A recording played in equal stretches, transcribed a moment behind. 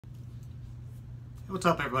What's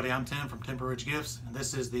up everybody, I'm Tim from Timber Ridge Gifts, and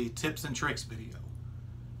this is the tips and tricks video.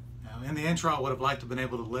 Now in the intro I would have liked to have been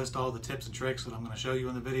able to list all the tips and tricks that I'm going to show you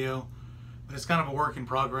in the video, but it's kind of a work in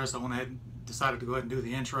progress. I went ahead and decided to go ahead and do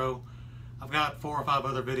the intro. I've got 4 or 5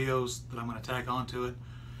 other videos that I'm going to tack onto it,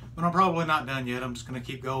 but I'm probably not done yet. I'm just going to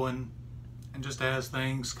keep going, and just as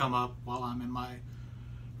things come up while I'm in my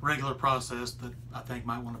regular process that I think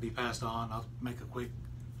might want to be passed on, I'll make a quick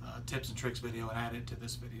tips and tricks video and add it to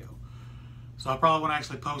this video. So I probably won't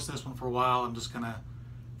actually post this one for a while. I'm just gonna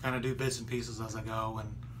kind of do bits and pieces as I go,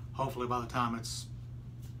 and hopefully by the time it's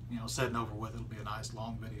said and over with, it'll be a nice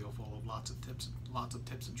long video full of lots of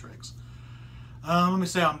tips and tricks. Let me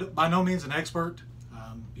say, I'm by no means an expert.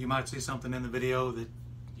 You might see something in the video that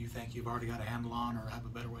you think you've already got a handle on or have a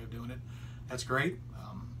better way of doing it. That's great.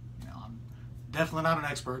 I'm definitely not an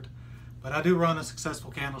expert, but I do run a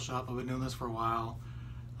successful candle shop. I've been doing this for a while.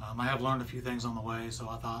 I have learned a few things on the way, so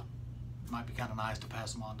I thought it might be kind of nice to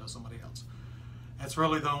pass them on to somebody else. That's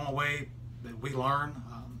really the only way that we learn.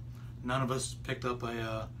 None of us picked up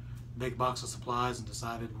a big box of supplies and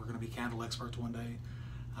decided we're going to be candle experts one day.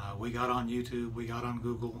 We got on YouTube, we got on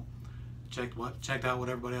Google, checked out what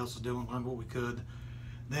everybody else was doing, learned what we could,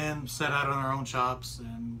 then set out on our own shops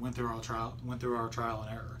and went through our trial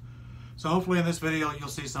and error. So hopefully in this video you'll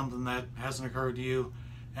see something that hasn't occurred to you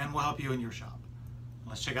and will help you in your shop.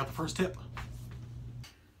 Let's check out the first tip.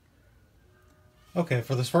 Okay,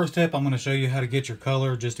 for this first tip, I'm going to show you how to get your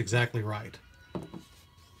color just exactly right.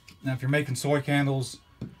 Now, if you're making soy candles,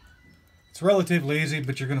 it's relatively easy,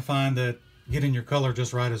 but you're going to find that getting your color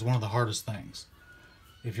just right is one of the hardest things.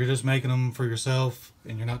 If you're just making them for yourself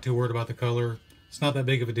and you're not too worried about the color, it's not that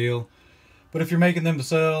big of a deal. But if you're making them to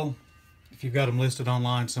sell, if you've got them listed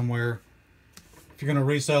online somewhere, if you're going to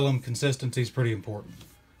resell them, consistency is pretty important.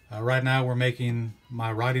 Right now we're making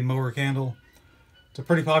my riding mower candle. It's a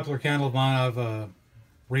pretty popular candle of mine. I've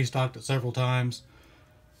restocked it several times.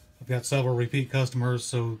 I've got several repeat customers,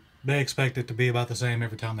 so they expect it to be about the same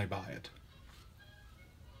every time they buy it.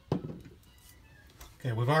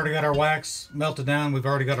 Okay, we've already got our wax melted down. We've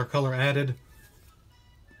already got our color added.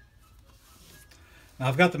 Now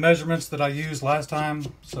I've got the measurements that I used last time,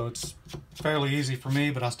 so it's fairly easy for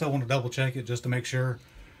me, but I still want to double check it just to make sure.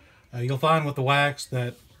 You'll find with the wax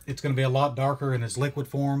that it's going to be a lot darker in its liquid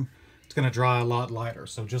form. It's going to dry a lot lighter.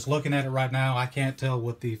 So just looking at it right now, I can't tell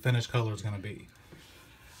what the finished color is going to be.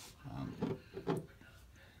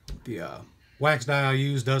 The wax dye I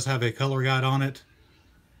use does have a color guide on it.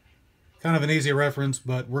 Kind of an easy reference,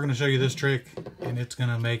 but we're going to show you this trick, and it's going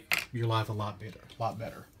to make your life a lot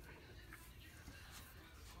better.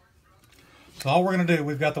 So all we're going to do,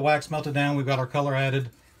 we've got the wax melted down, we've got our color added.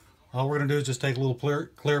 All we're going to do is just take a little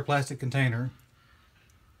clear plastic container.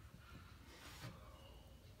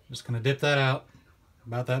 Just going to dip that out,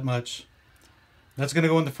 about that much. That's going to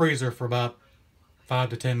go in the freezer for about 5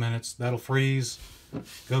 to 10 minutes. That'll freeze,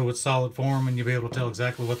 go to its solid form, and you'll be able to tell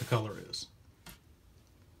exactly what the color is.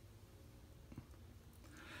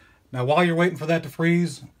 Now while you're waiting for that to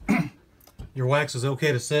freeze, your wax is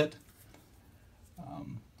okay to sit.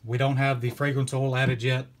 We don't have the fragrance oil added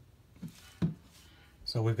yet.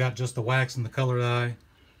 So we've got just the wax and the color dye.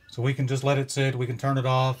 So we can just let it sit, we can turn it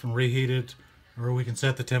off and reheat it, or we can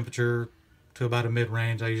set the temperature to about a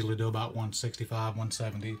mid-range. I usually do about 165,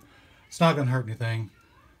 170. It's not going to hurt anything.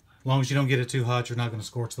 As long as you don't get it too hot, you're not going to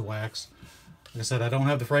scorch the wax. Like I said, I don't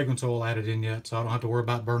have the fragrance oil added in yet, so I don't have to worry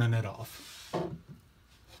about burning it off.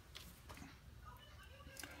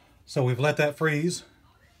 So we've let that freeze.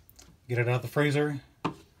 Get it out of the freezer.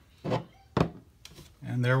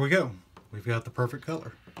 And there we go. We've got the perfect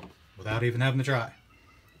color without even having to dry.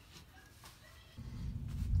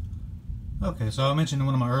 Okay, so I mentioned in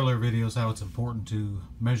one of my earlier videos how it's important to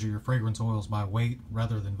measure your fragrance oils by weight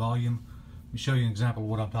rather than volume. Let me show you an example of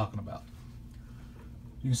what I'm talking about.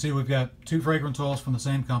 You can see we've got 2 fragrance oils from the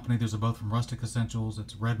same company. These are both from Rustic Essentials.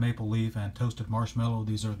 It's Red Maple Leaf and Toasted Marshmallow.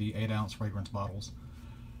 These are the 8-ounce fragrance bottles.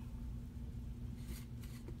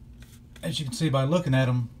 As you can see by looking at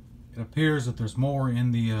them, it appears that there's more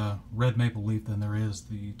in the Red Maple Leaf than there is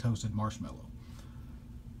the Toasted Marshmallow.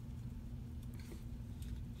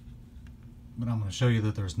 But I'm going to show you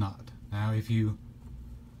that there's not. Now if you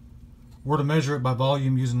were to measure it by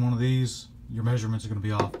volume using one of these, your measurements are going to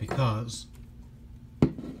be off because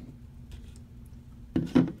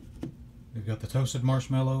we've got the Toasted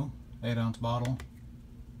Marshmallow 8-ounce bottle,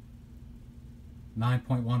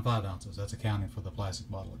 9.15 ounces. That's accounting for the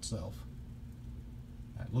plastic bottle itself.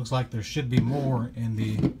 It looks like there should be more in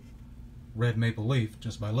the Red Maple Leaf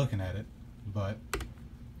just by looking at it, but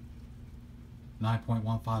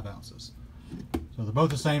 9.15 ounces. So they're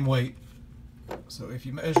both the same weight. So if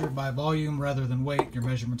you measure by volume rather than weight, your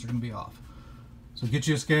measurements are going to be off. So get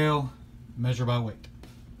you a scale, measure by weight.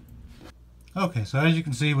 Okay, so as you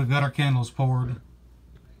can see, we've got our candles poured,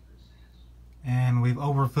 and we've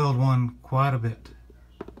overfilled one quite a bit.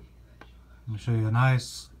 I'm going to show you a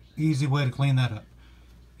nice, easy way to clean that up.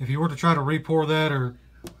 If you were to try to re-pour that or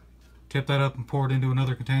tip that up and pour it into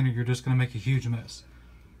another container, you're just going to make a huge mess.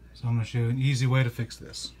 So I'm going to show you an easy way to fix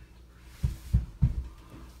this.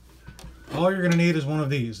 All you're going to need is one of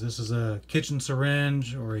these. This is a kitchen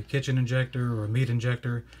syringe or a kitchen injector or a meat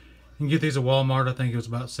injector. You can get these at Walmart. I think it was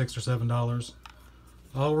about $6 or $7.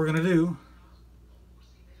 All we're going to do,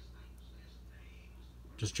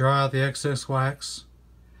 just dry out the excess wax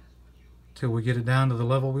till we get it down to the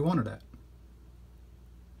level we want it at.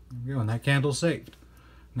 There we go, and that candle's saved.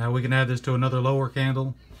 Now we can add this to another lower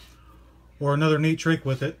candle, or another neat trick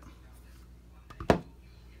with it.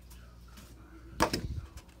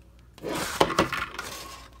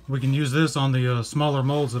 We can use this on the smaller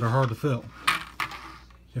molds that are hard to fill.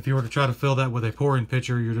 If you were to try to fill that with a pouring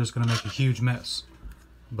pitcher, you're just going to make a huge mess.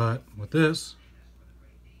 But with this,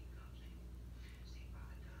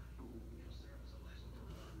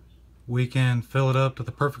 we can fill it up to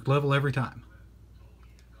the perfect level every time.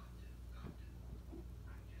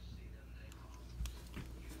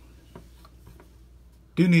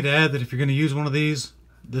 Do need to add that if you're going to use one of these,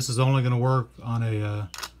 this is only going to work on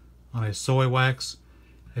a soy wax.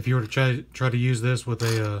 If you were to try to use this with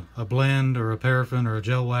a blend or a paraffin or a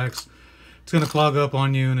gel wax, it's going to clog up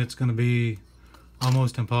on you and it's going to be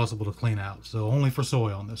almost impossible to clean out. So only for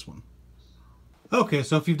soy on this one. Okay,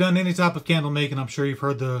 so if you've done any type of candle making, I'm sure you've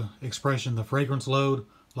heard the expression, the fragrance load.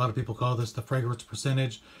 A lot of people call this the fragrance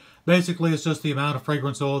percentage. Basically, it's just the amount of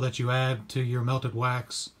fragrance oil that you add to your melted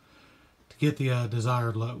wax to get the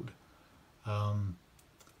desired load.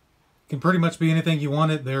 Can pretty much be anything you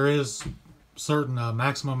want it. There is certain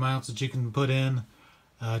maximum amounts that you can put in.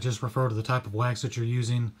 Just refer to the type of wax that you're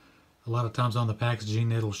using. A lot of times on the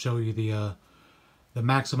packaging, it'll show you the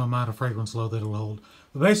maximum amount of fragrance load that it'll hold.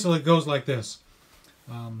 But basically, it goes like this.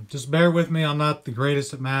 Just bear with me. I'm not the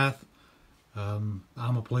greatest at math. I'm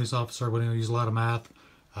a police officer, but I use a lot of math.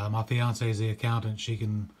 My fiance is the accountant. She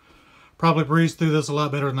can probably breeze through this a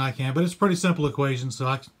lot better than I can, but it's a pretty simple equation, so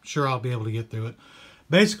I'm sure I'll be able to get through it.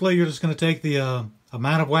 Basically, you're just going to take the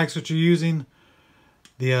amount of wax that you're using,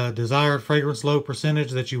 the desired fragrance load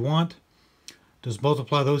percentage that you want, just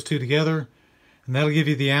multiply those two together, and that'll give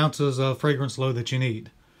you the ounces of fragrance load that you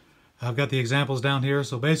need. I've got the examples down here,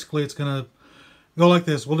 so basically it's going to go like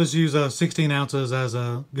this. We'll just use 16 ounces as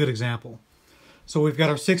a good example. So we've got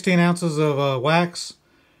our 16 ounces of wax.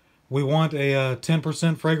 We want a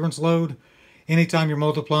 10% fragrance load. Anytime you're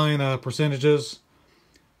multiplying percentages,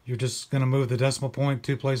 you're just going to move the decimal point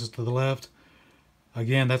 2 places to the left.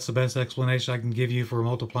 Again, that's the best explanation I can give you for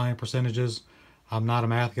multiplying percentages. I'm not a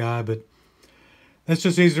math guy, but that's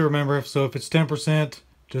just easy to remember. So if it's 10%,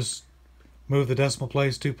 just move the decimal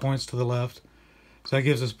place 2 points to the left. So that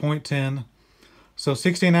gives us 0.10. So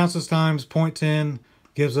 16 ounces times 0.10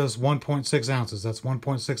 gives us 1.6 ounces. That's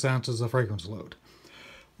 1.6 ounces of fragrance load.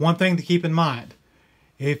 One thing to keep in mind,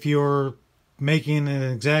 if you're making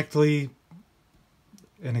an exact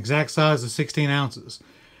size of 16 ounces,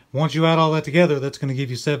 once you add all that together, that's going to give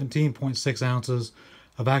you 17.6 ounces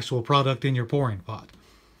of actual product in your pouring pot.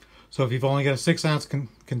 So if you've only got a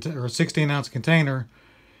 16-ounce container,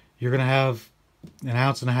 you're going to have 1.5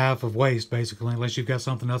 ounces of waste, basically, unless you've got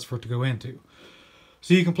something else for it to go into.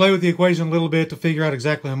 So you can play with the equation a little bit to figure out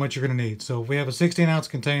exactly how much you're going to need. So if we have a 16-ounce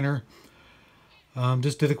container,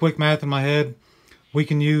 just did a quick math in my head, we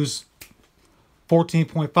can use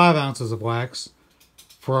 14.5 ounces of wax.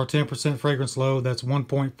 For our 10% fragrance load, that's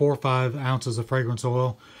 1.45 ounces of fragrance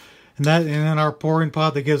oil. And in our pouring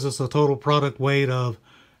pot, that gives us a total product weight of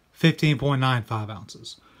 15.95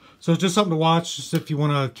 ounces. So it's just something to watch just if you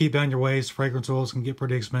want to keep down your waste. Fragrance oils can get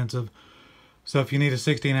pretty expensive. So if you need a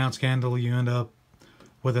 16-ounce candle, you end up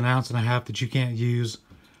with 1.5 ounces that you can't use.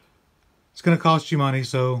 It's going to cost you money,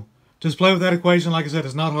 so just play with that equation. Like I said,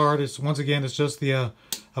 it's not hard. Once again, it's just the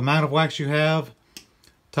amount of wax you have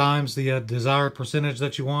times the desired percentage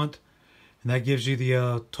that you want, and that gives you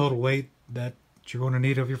the total weight that you're going to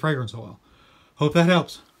need of your fragrance oil. Hope that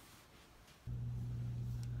helps.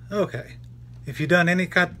 Okay, if you've done any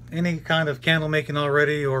kind of candle making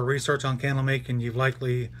already or research on candle making, you've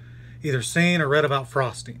likely either seen or read about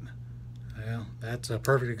frosting. Well, that's a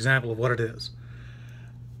perfect example of what it is.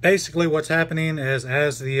 Basically, what's happening is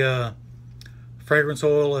as the fragrance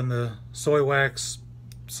oil and the soy wax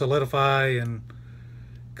solidify and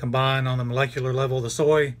combine on the molecular level, the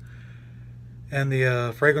soy and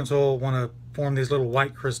the fragrance oil want to form these little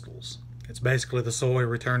white crystals. It's basically the soy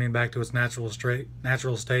returning back to its natural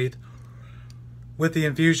state. With the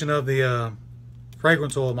infusion of the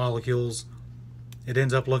fragrance oil molecules, it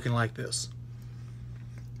ends up looking like this.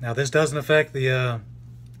 Now this doesn't affect the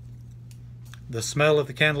smell of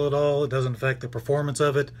the candle at all. It doesn't affect the performance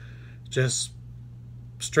of it. Just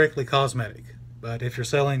strictly cosmetic. But if you're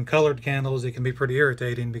selling colored candles, it can be pretty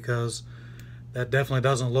irritating because that definitely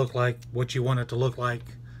doesn't look like what you want it to look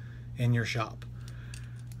like in your shop.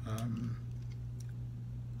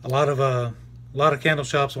 A lot of candle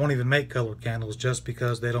shops won't even make colored candles just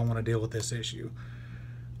because they don't want to deal with this issue.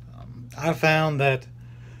 I've found that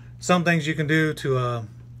some things you can do to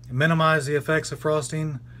minimize the effects of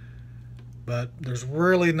frosting, but there's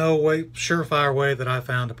really no surefire way that I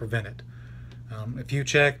found to prevent it. If you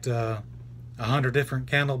checked 100 different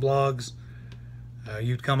candle blogs,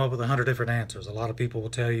 you'd come up with 100 different answers. A lot of people will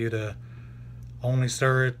tell you to only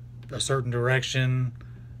stir it a certain direction,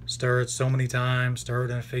 stir it so many times, stir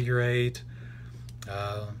it in a figure 8,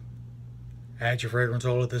 add your fragrance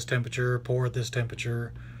oil at this temperature, pour at this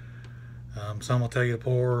temperature. Some will tell you to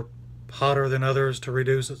pour hotter than others to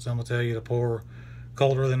reduce it. Some will tell you to pour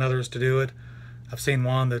colder than others to do it. I've seen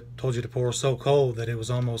one that told you to pour so cold that it was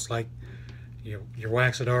almost like your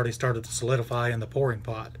wax had already started to solidify in the pouring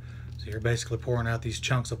pot. So you're basically pouring out these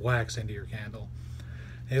chunks of wax into your candle.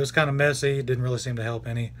 It was kind of messy. It didn't really seem to help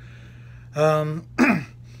any.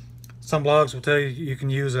 Some blogs will tell you you can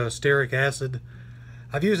use stearic acid.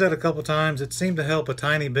 I've used that a couple times. It seemed to help a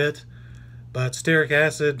tiny bit, but stearic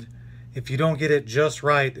acid, if you don't get it just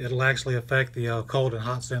right, it'll actually affect the cold and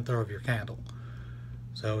hot scent throw of your candle.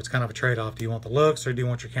 So it's kind of a trade-off. Do you want the looks or do you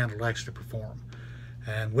want your candle to actually perform?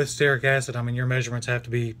 And with stearic acid, I mean, your measurements have to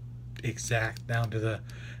be exact down to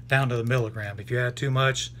the milligram. If you add too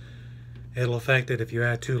much, it'll affect it. If you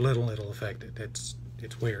add too little, it'll affect it. It's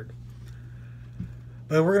weird.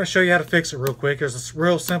 But we're going to show you how to fix it real quick. There's a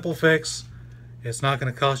real simple fix. It's not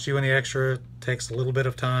going to cost you any extra. It takes a little bit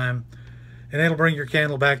of time. And it'll bring your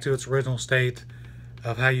candle back to its original state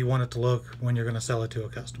of how you want it to look when you're going to sell it to a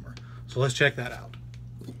customer. So let's check that out.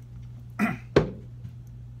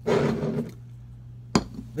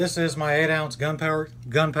 This is my 8-ounce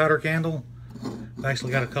gunpowder candle. I've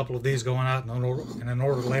actually got a couple of these going out in an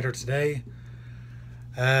order later today.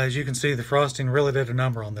 As you can see, the frosting really did a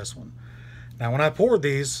number on this one. Now when I poured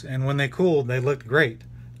these and when they cooled, they looked great.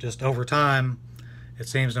 Just over time, it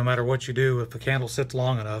seems no matter what you do, if the candle sits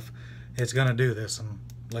long enough, it's going to do this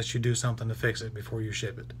unless you do something to fix it before you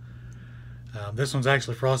ship it. This one's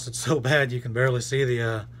actually frosted so bad you can barely see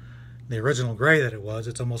the original gray that it was.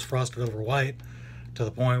 It's almost frosted over white to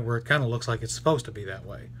the point where it kind of looks like it's supposed to be that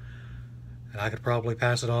way. And I could probably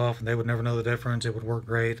pass it off and they would never know the difference. It would work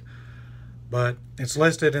great. But it's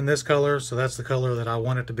listed in this color, so that's the color that I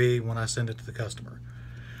want it to be when I send it to the customer.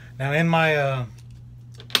 Now in my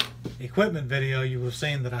equipment video, you would have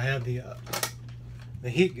seen that I had the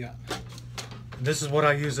heat gun. And this is what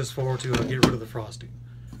I use this for, to get rid of the frosting.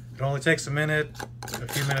 It only takes a minute, a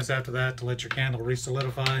few minutes after that, to let your candle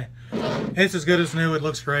re-solidify. It's as good as new, it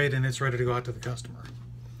looks great, and it's ready to go out to the customer.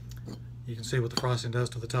 You can see what the frosting does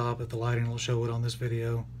to the top. If the lighting will show it on this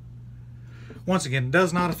video. Once again, it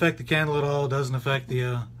does not affect the candle at all. It doesn't affect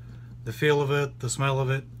the feel of it, the smell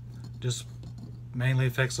of it. Just mainly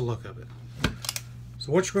affects the look of it.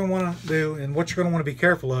 So what you're going to want to do, and what you're going to want to be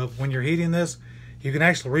careful of when you're heating this, you can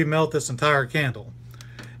actually remelt this entire candle.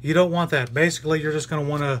 You don't want that. Basically, you're just going to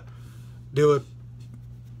want to do it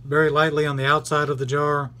very lightly on the outside of the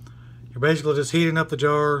jar. You're basically just heating up the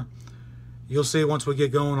jar. You'll see once we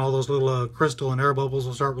get going, all those little crystal and air bubbles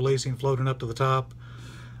will start releasing, floating up to the top.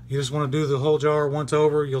 You just want to do the whole jar once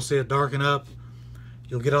over. You'll see it darken up.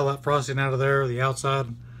 You'll get all that frosting out of there. The outside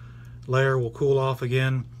layer will cool off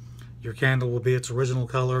again. Your candle will be its original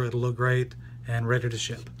color. It'll look great and ready to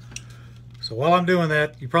ship. So while I'm doing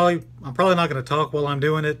that, I'm probably not going to talk while I'm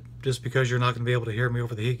doing it, just because you're not going to be able to hear me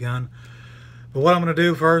over the heat gun. But what I'm going to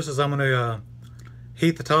do first is I'm going to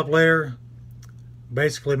heat the top layer,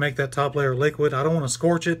 basically make that top layer liquid. I don't want to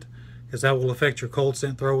scorch it because that will affect your cold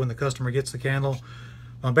scent throw when the customer gets the candle.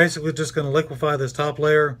 I'm basically just going to liquefy this top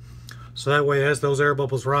layer, so that way as those air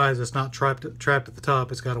bubbles rise, it's not trapped at the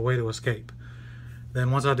top. It's got a way to escape. Then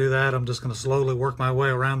once I do that, I'm just going to slowly work my way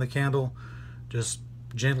around the candle, just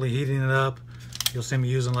gently heating it up. You'll see me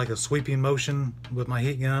using like a sweeping motion with my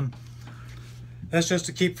heat gun. That's just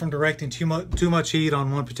to keep from directing too much heat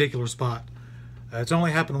on one particular spot. It's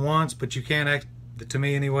only happened once, but you can't, to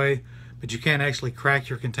me anyway, but you can't actually crack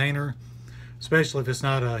your container, especially if it's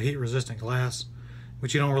not a heat-resistant glass,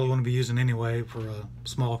 which you don't really want to be using anyway for a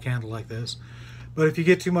small candle like this. But if you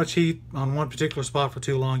get too much heat on one particular spot for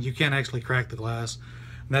too long, you can't actually crack the glass.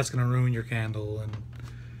 that's going to ruin your candle. And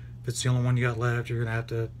if it's the only one you got left, you're going to have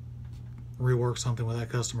to rework something with that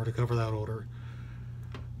customer to cover that order.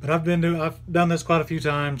 But I've done this quite a few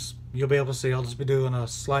times. You'll be able to see I'll just be doing a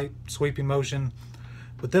slight sweeping motion.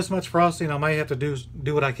 With this much frosting, I may have to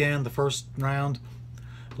do what I can the first round,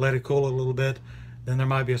 let it cool a little bit. Then there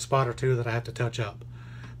might be a spot or two that I have to touch up.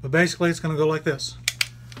 But basically it's going to go like this.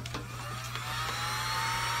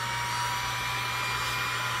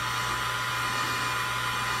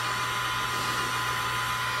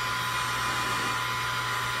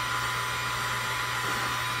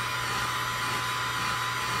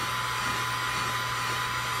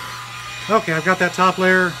 Okay, I've got that top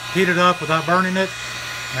layer heated up without burning it.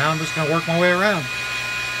 Now I'm just going to work my way around.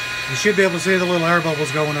 You should be able to see the little air bubbles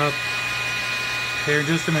going up here in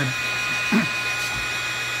just a minute.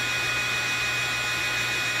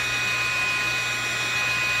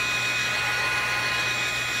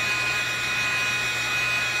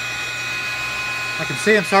 I can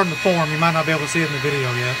see them starting to form. You might not be able to see it in the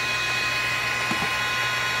video yet.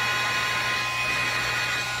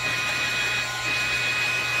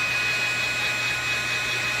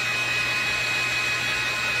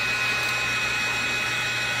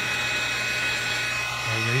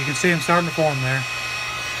 You can see them starting to form there.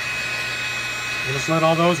 We'll just let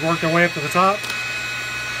all those work their way up to the top.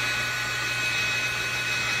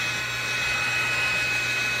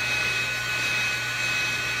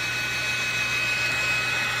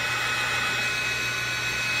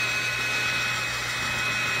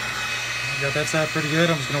 I got that side pretty good.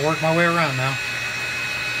 I'm just going to work my way around now.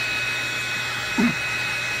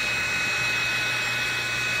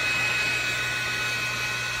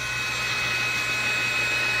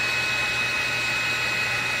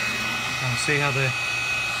 See how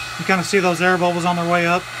you kind of see those air bubbles on their way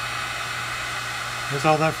up. There's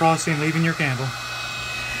all that frosting leaving your candle.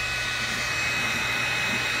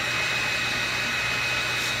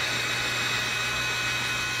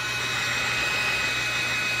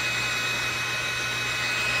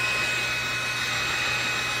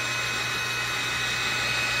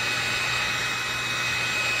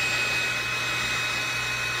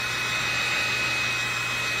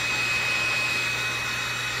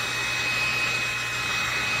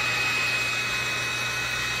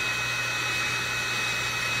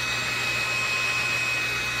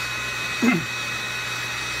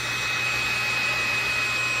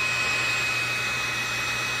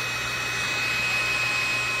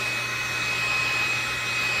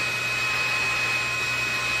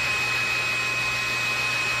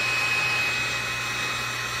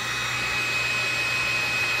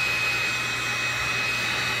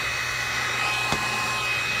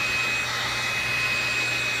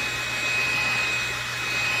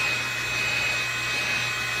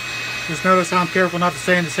 Just notice how I'm careful not to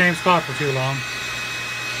stay in the same spot for too long.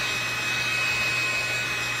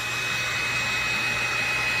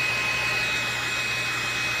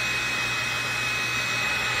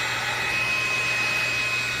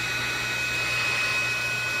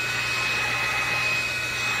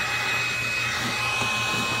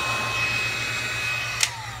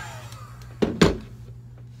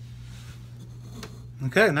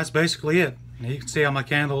 Okay, and that's basically it. Now you can see how my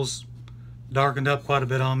candle's darkened up quite a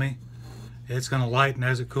bit on me. It's going to lighten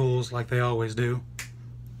as it cools like they always do.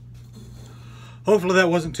 Hopefully that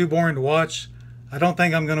wasn't too boring to watch. I don't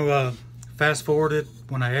think I'm going to fast forward it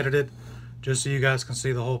when I edit it, just so you guys can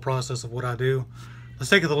see the whole process of what I do. Let's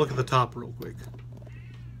take a look at the top real quick.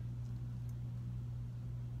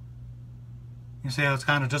 You see how it's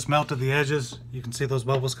kind of just melted the edges? You can see those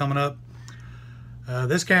bubbles coming up.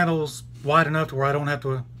 This candle's wide enough to where I don't have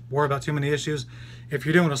to worry about too many issues. If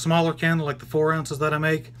you're doing a smaller candle like the 4 ounces that I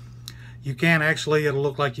make, you can actually, it'll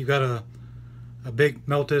look like you've got a big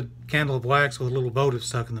melted candle of wax with a little votive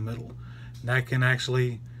stuck in the middle. And that can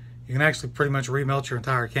actually, you can actually pretty much remelt your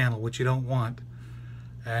entire candle, which you don't want.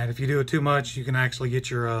 And if you do it too much, you can actually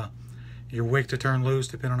get your wick to turn loose,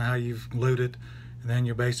 depending on how you've glued it. And then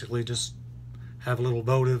you basically just have a little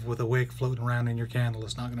votive with a wick floating around in your candle.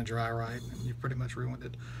 It's not going to dry right, and you've pretty much ruined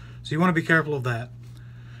it. So you want to be careful of that.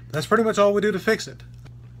 But that's pretty much all we do to fix it.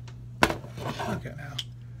 Okay, now,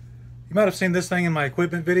 you might have seen this thing in my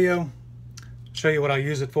equipment video. I'll show you what I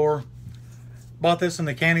use it for. Bought this in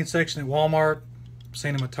the canning section at Walmart.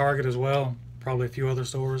 Seen them at Target as well, probably a few other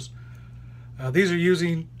stores. These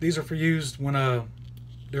are for used when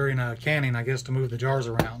during canning, I guess, to move the jars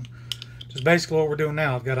around. Just basically what we're doing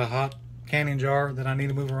now. I've got a hot canning jar that I need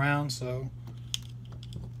to move around, so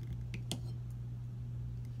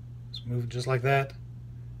just move it just like that.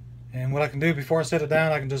 And what I can do before I set it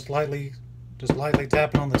down, I can just lightly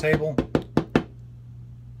tap it on the table.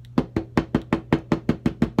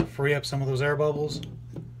 free up some of those air bubbles.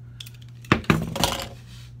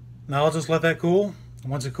 Now I'll just let that cool.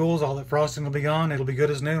 Once it cools, all that frosting will be gone. It'll be good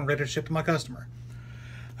as new and ready to ship to my customer.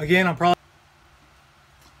 Again, I'm probably...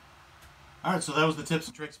 Alright, so that was the tips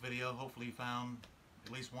and tricks video. Hopefully you found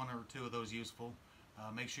at least one or two of those useful.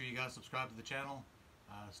 Make sure you guys subscribe to the channel.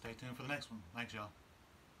 Stay tuned for the next one. Thanks, y'all.